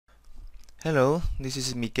Hello, this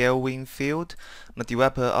is Miguel Winfield, the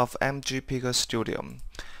developer of MG-pickerstudio.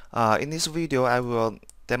 In this video, I will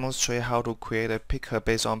demonstrate how to create a picker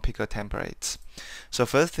based on picker templates. So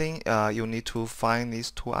first thing, you need to find these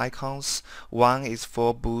two icons. One is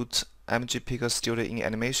for boot MG-pickerstudio in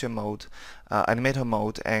animation mode, animator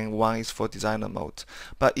mode, and one is for designer mode.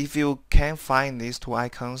 But if you can't find these two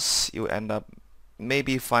icons, you end up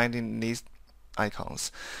maybe finding these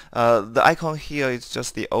icons. The icon here is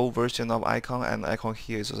just the old version of icon, and the icon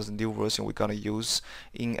here is just the new version we're gonna use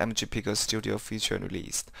in MG-pickerstudio feature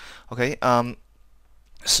released. Okay.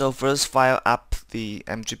 So first fire up the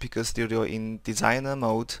MG-pickerstudio in designer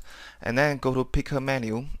mode, and then go to picker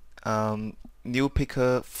menu, new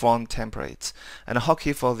picker font templates, and the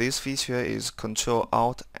hotkey for this feature is Ctrl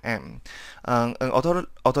Alt M. An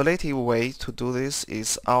alternative way to do this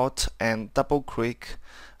is Alt and double click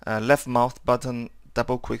left mouse button,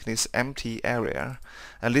 double click this empty area,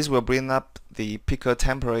 and this will bring up the picker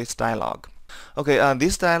templates dialog. Okay,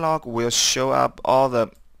 this dialog will show up all the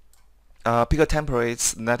picker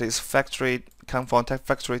templates that is come from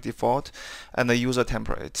factory default and the user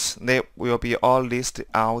templates. They will be all listed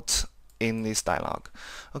out in this dialog.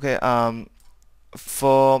 Okay,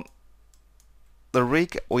 for the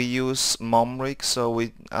rig we use mom rig, so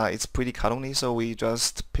it's pretty cartoony, so we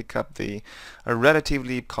just pick up the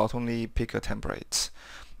relatively cartoony picker templates.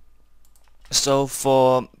 So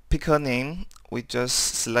for picker name, we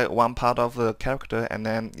just select one part of the character and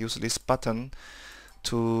then use this button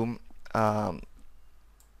to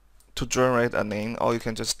generate a name, or you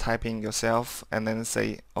can just type in yourself and then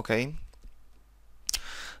say OK.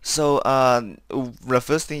 So the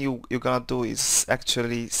first thing you're gonna do is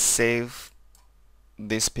actually save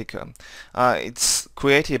this picker. It's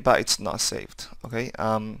created but it's not saved. Okay.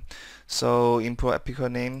 So import a picker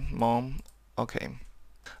name mom. Okay.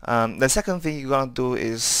 The second thing you're gonna do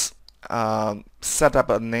is set up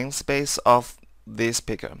a namespace of this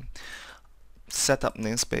picker. Set up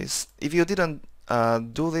namespace. If you didn't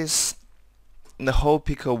do this, the whole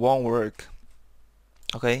picker won't work.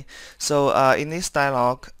 Okay. So in this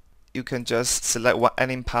dialog, you can just select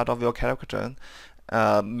any part of your character.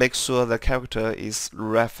 Make sure the character is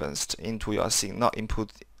referenced into your scene, not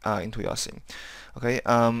input into your scene. Okay,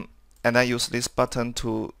 and then use this button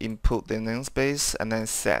to input the namespace and then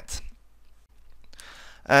set.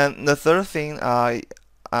 And the third thing I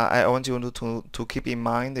want you to keep in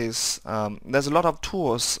mind is there's a lot of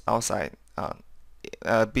tools outside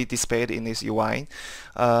be displayed in this UI.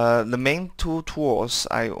 The main two tools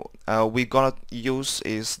we gonna use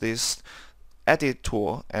is this edit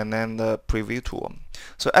tool and then the preview tool.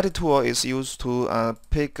 So edit tool is used to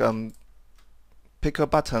pick a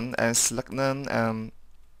button and select them and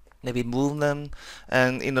maybe move them,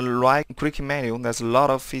 and in the right click menu there's a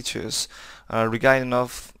lot of features regarding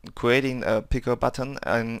of creating a picker button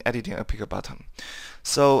and editing a picker button.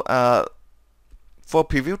 So for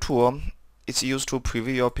preview tool, it's used to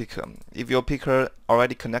preview your picker. If your picker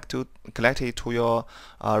already connected to your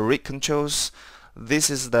rig controls, this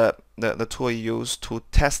is the tool you use to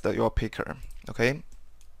test your picker. Okay.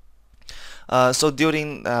 So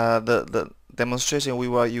during the demonstration, we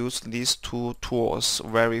will use these two tools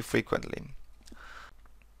very frequently.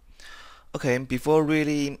 Okay, before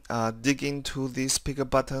really dig into these picker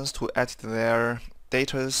buttons to edit their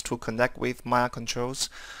data to connect with Maya controls,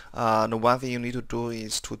 the one thing you need to do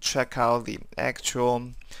is to check out the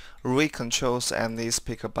actual rig controls and these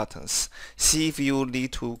picker buttons. See if you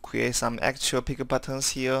need to create some actual picker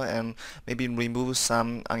buttons here and maybe remove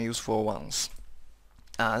some unuseful ones.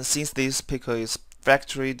 Since this picker is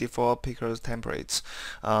factory default picker templates,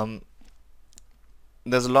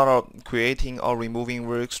 there's a lot of creating or removing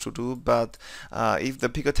works to do, but if the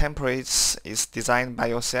picker templates is designed by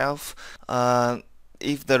yourself,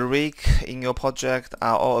 if the rig in your project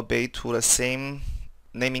are all obeyed to the same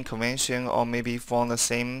naming convention or maybe from the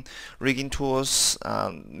same rigging tools,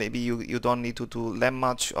 maybe you don't need to do that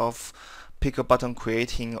much of picker button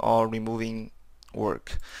creating or removing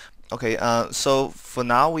work. Okay, so for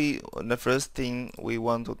now the first thing we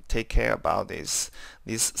want to take care about is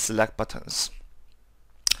these select buttons.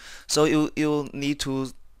 So you need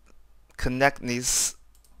to connect these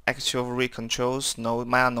actual rig controls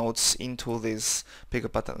Maya nodes into these picker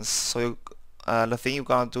buttons. So the thing you're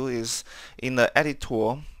gonna do is in the edit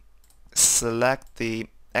tool, select the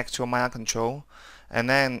actual Maya control and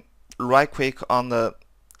then right click on the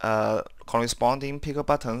corresponding picker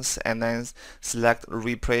buttons and then select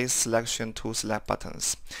replace selection to select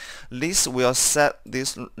buttons. This will set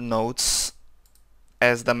these nodes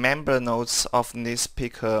as the member nodes of this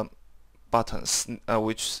picker buttons,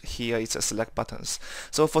 which here is a select buttons.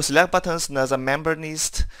 So for select buttons, there's a member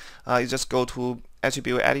list. You just go to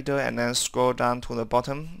attribute editor and then scroll down to the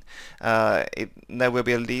bottom. There will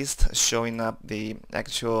be a list showing up the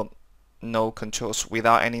actual node controls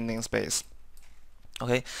without any namespace.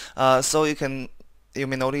 Okay, so you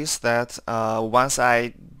may notice that once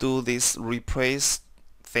I do this replace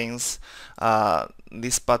things,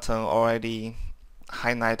 this button already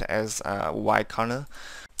highlight as white color.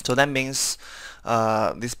 So that means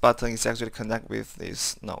this button is actually connect with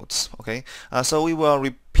these nodes. Okay, so we will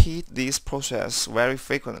repeat this process very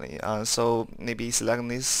frequently. So maybe select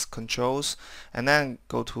these controls and then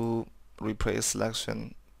go to replace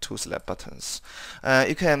selection to select buttons.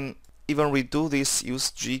 You can even redo this use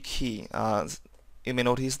G key. You may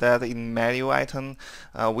notice that in menu item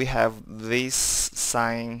we have this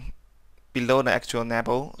sign below the actual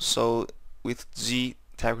label, so with G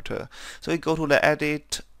character. So you go to the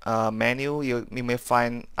edit menu, you may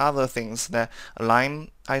find other things that align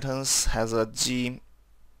items has a G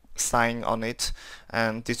sign on it,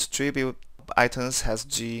 and distribute items has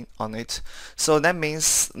G on it. So that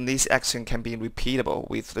means this action can be repeatable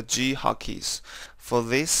with the G hotkeys. For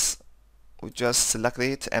this, we just select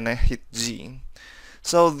it and then hit G.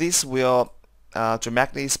 So this will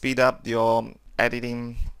dramatically speed up your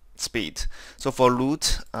editing speed. So for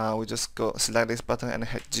root, we just go select this button and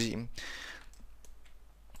hit G.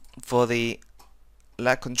 For the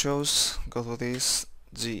lag controls, go to this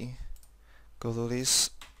G, go to this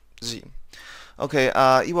G. Okay,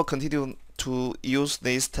 it will continue to use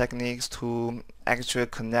these techniques to actually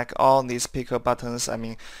connect all these picker buttons,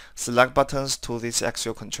 select buttons, to these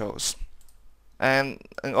actual controls. And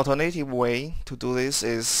an alternative way to do this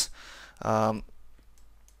is,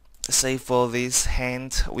 say for this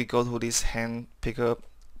hand, we go to this hand picker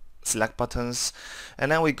select buttons,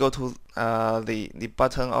 and then we go to the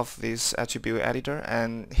button of this attribute editor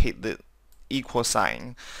and hit the equal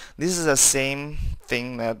sign. This is the same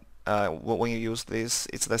thing that when you use this,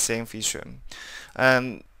 it's the same feature.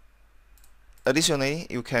 And additionally,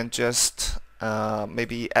 you can just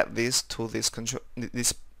maybe add this to this control,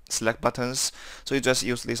 this select buttons. So you just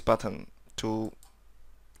use this button to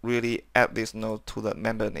really add this node to the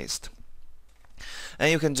member list.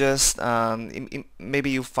 And you can just maybe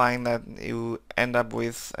you find that you end up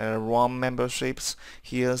with wrong memberships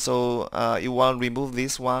here, so you want to remove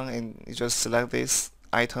this one, and you just select this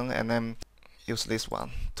item and then use this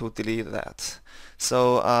one to delete that.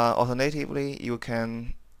 So alternatively, you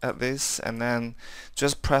can add this and then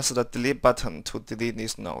just press the delete button to delete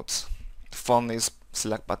these nodes from this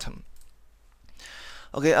select button.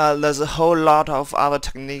 Okay, there's a whole lot of other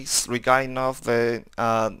techniques regarding of the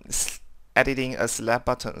editing a select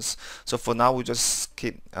buttons. So for now, we just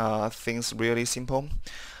keep things really simple.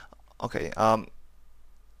 Okay,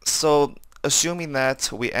 so assuming that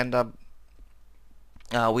we end up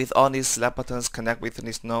with all these select buttons connect with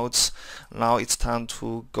these nodes, now it's time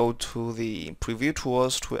to go to the preview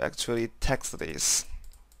tools to actually test these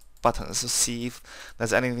buttons to see if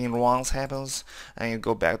there's anything wrong happens, and you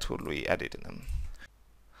go back to re-edit them.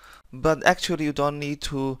 But actually, you don't need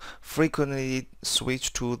to frequently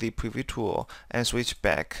switch to the preview tool and switch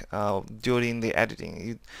back during the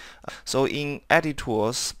editing. So in edit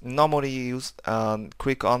tools, normally you use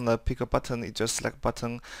click on the picker button, it just select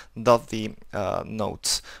button dot the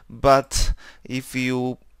nodes. But if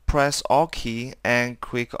you press Alt key and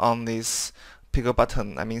click on this picker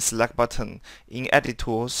button, select button in edit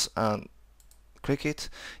tools, click it,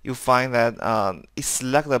 you find that it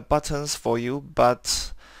select the buttons for you,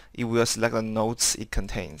 but it will select the nodes it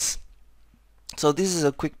contains. So this is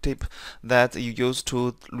a quick tip that you use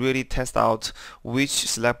to really test out which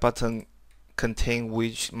select button contain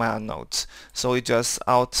which Maya nodes. So you just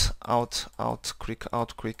out,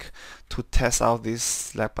 click to test out these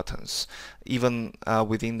select buttons. Even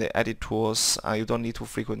within the edit tools, you don't need to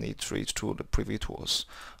frequently switch to the preview tools.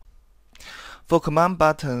 For command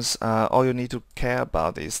buttons, all you need to care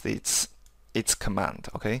about is its command.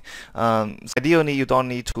 Okay, ideally you don't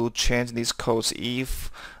need to change these codes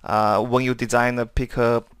if when you design the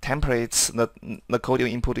picker templates, the code you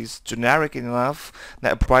input is generic enough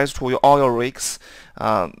that applies to all your rigs,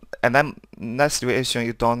 and then in that situation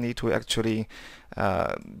you don't need to actually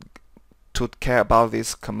to care about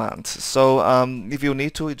this command. So if you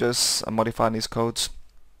need to, you just modify these codes.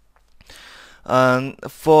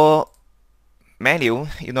 For menu,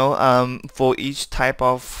 for each type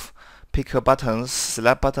of picker buttons,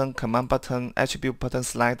 select button, command button, attribute button,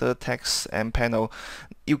 slider, text, and panel,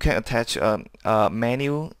 you can attach a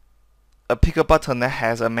menu, a picker button that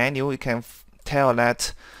has a menu. You can tell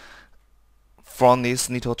that from these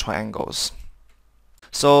little triangles.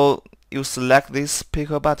 So you select this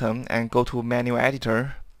picker button and go to menu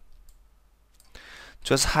editor.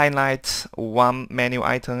 Just highlight one menu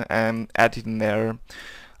item and edit their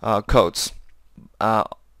codes.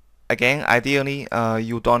 Again, ideally,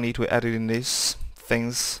 you don't need to edit in these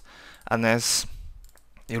things unless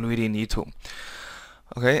you really need to.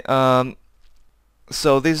 Okay.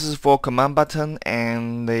 So this is for command button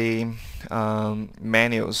and the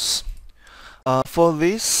menus. For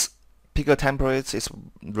this picker templates, it's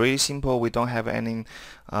really simple. We don't have any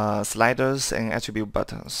sliders and attribute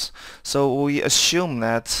buttons. So we assume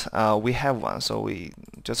that we have one. So we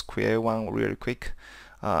just create one really quick.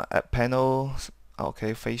 Add panel,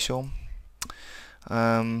 okay, facial.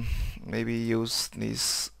 Maybe use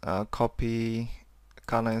this copy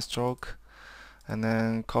color and stroke, and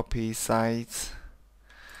then copy size.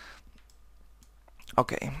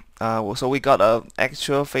 Okay, so we got an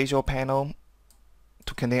actual facial panel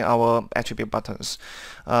to contain our attribute buttons.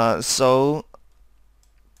 So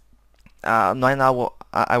right now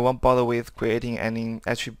I won't bother with creating any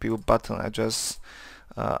attribute button.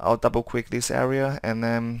 I'll double click this area and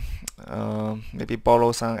then maybe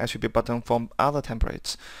borrow some attribute button from other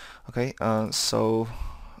templates. Okay,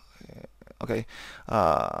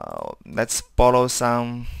 let's borrow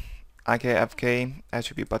some IKFK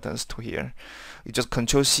attribute buttons to here. You just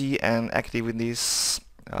Control C and activate this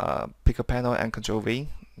picker panel and Control V.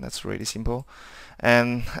 That's really simple.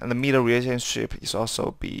 And the middle relationship is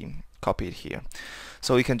also be copied here.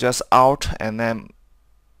 So you can just Alt and then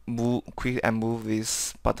click and move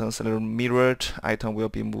these buttons. A little mirrored item will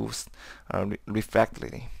be moved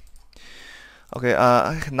reflectively. Okay,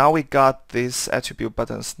 now we got these attribute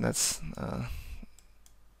buttons. Let's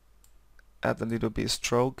add a little bit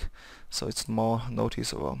stroke so it's more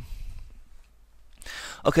noticeable.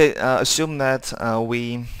 Okay, assume that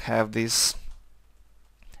we have these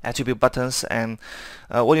attribute buttons, and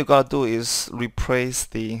what you gotta do is replace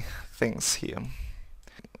the things here.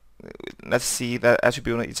 Let's see that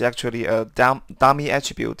attribute is actually a dummy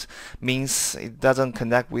attribute, means it doesn't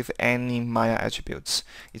connect with any Maya attributes.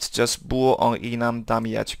 It's just bool or enum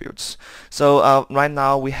dummy attributes. So right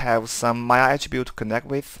now we have some Maya attribute to connect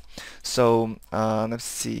with. So let's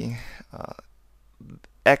see,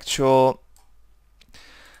 actual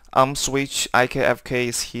switch IKFK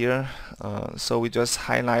is here. So we just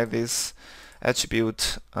highlight this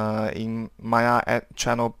attribute in Maya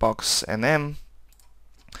channel box and then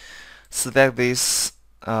select this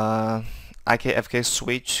IKFK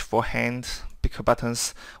switch for hand picker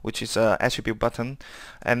buttons, which is an attribute button,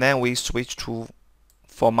 and then we switch to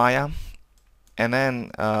for Maya, and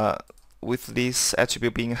then with this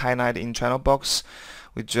attribute being highlighted in channel box,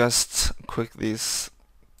 we just click this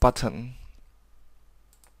button.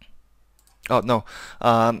 Oh no,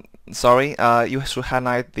 sorry, you should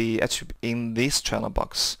highlight the attribute in this channel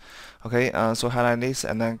box. Okay, so highlight this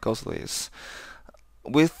and then go to this.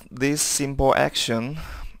 With this simple action,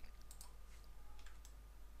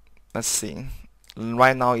 let's see,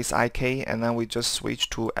 right now it's IK and then we just switch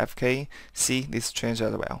to FK. See, this changed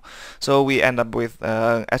as well. So we end up with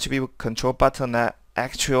attribute control button that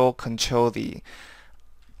actually control the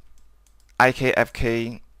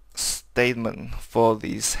IKFK statement for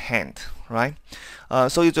this hand, right?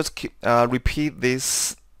 So you just repeat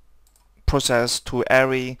this process to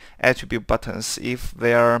every attribute buttons if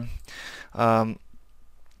they are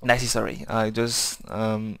necessary. Just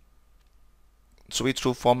switch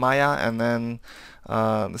to for Maya and then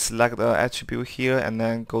select the attribute here and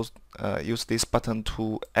then go use this button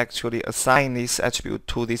to actually assign this attribute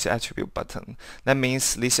to this attribute button. That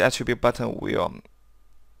means this attribute button will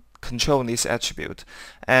control this attribute,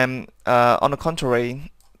 and on the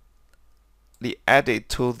contrary, the edit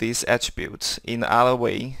to this attribute in the other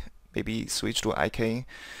way, maybe switch to IK,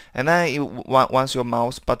 and then once your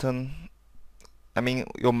mouse button,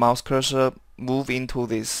 your mouse cursor move into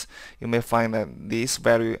this, you may find that this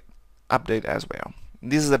value update as well.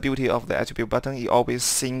 This is the beauty of the attribute button. It always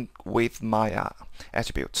sync with Maya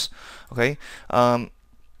attributes. Okay,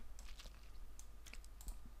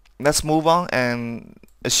 let's move on and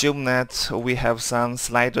assume that we have some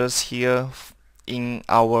sliders here in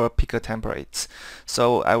our picker templates.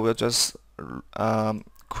 So I will just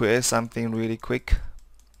create something really quick.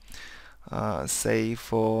 Say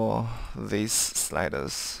for these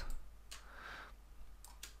sliders.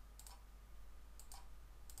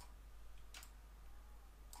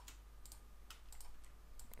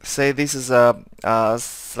 Say this is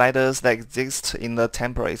sliders that exist in the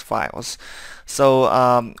template files.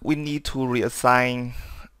 So we need to reassign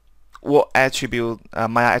what attribute,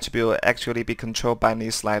 Maya attribute actually be controlled by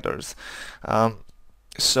these sliders.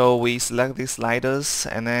 So we select these sliders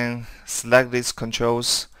and then select these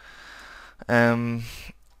controls. In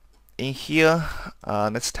here,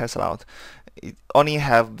 let's test it out. It only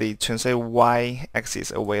have the translate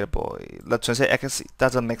y-axis available. The translate axis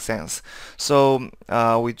doesn't make sense. So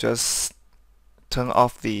we just turn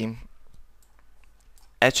off the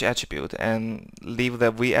H attribute and leave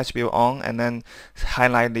the V attribute on, and then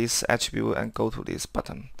highlight this attribute and go to this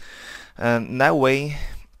button. And that way,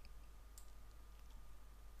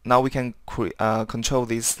 now we can control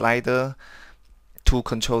this slider to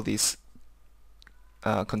control these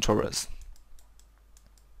controllers.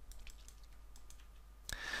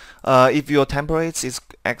 If your templates is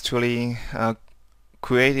actually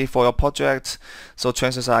created for your project, so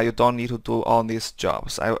chances are you don't need to do all these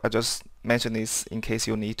jobs. I just mention this in case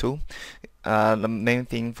you need to. The main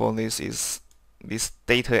thing for this is this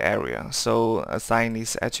data area. So assign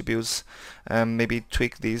these attributes and maybe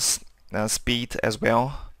tweak this speed as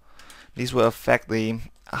well. This will affect the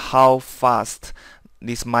how fast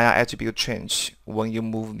this Maya attribute change when you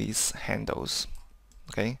move these handles.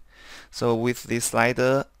 Okay, so with this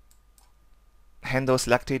slider handle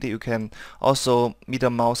selected, you can also middle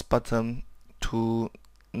mouse button to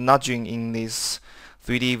nudging in this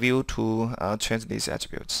 3D view to change these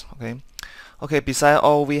attributes. Okay, besides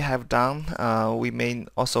all we have done, we may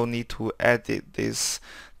also need to edit these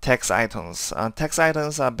text items. Text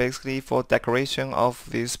items are basically for decoration of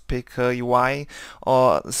this picker UI,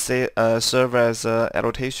 or say serve as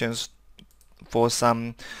annotations for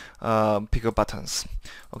some picker buttons.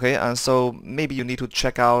 Okay, and so maybe you need to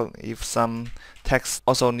check out if some text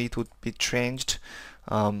also need to be changed.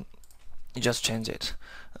 You just change it.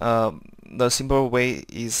 The simple way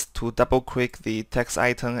is to double click the text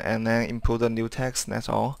item and then input the new text. That's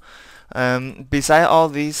all. Beside all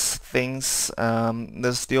these things,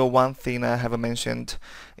 there's still one thing I haven't mentioned,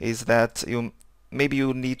 is that maybe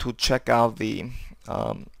you need to check out the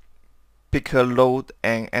picker load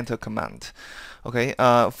and enter command. Okay,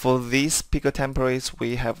 for these picker templates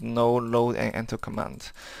we have no load and enter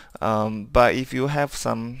command, but if you have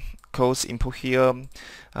some codes input here,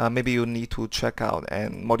 maybe you need to check out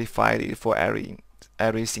and modify it for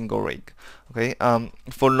every single rig. Okay,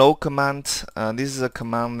 for load command, this is a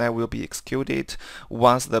command that will be executed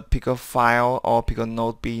once the picker file or picker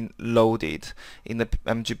node being loaded in the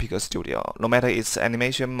MG-pickerstudio, no matter it's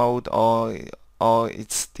animation mode or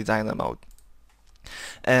its designer mode.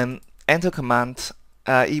 And enter command,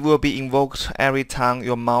 it will be invoked every time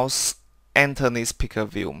your mouse enter this picker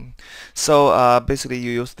view. So basically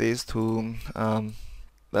you use this to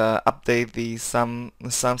update the some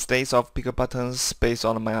states of picker buttons based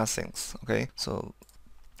on the Maya things. Okay, so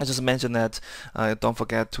I just mentioned that don't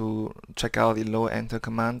forget to check out the load enter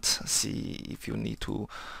command, see if you need to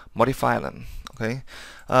modify them. Okay,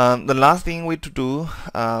 the last thing we to do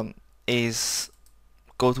is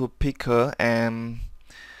go to picker and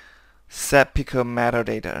set picker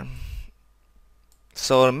metadata.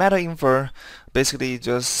 So the meta info basically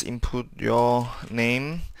just input your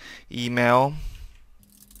name, email,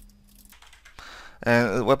 and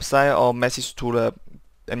a website or message to the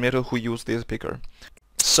animator who used this picker.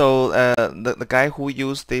 So the guy who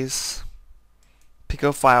used this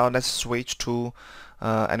picker file, let's switch to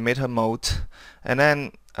animator mode, and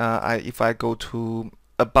then if I go to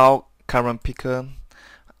about current picker,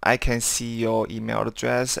 I can see your email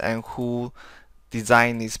address and who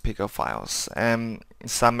designed these picker files and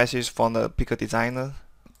some message from the picker designer.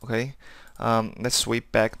 Okay, let's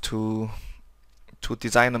switch back to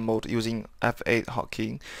designer mode using F8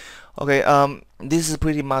 hotkey. Okay, this is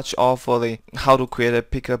pretty much all for the how to create a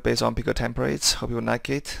picker based on picker templates. Hope you like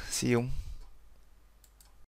it. See you.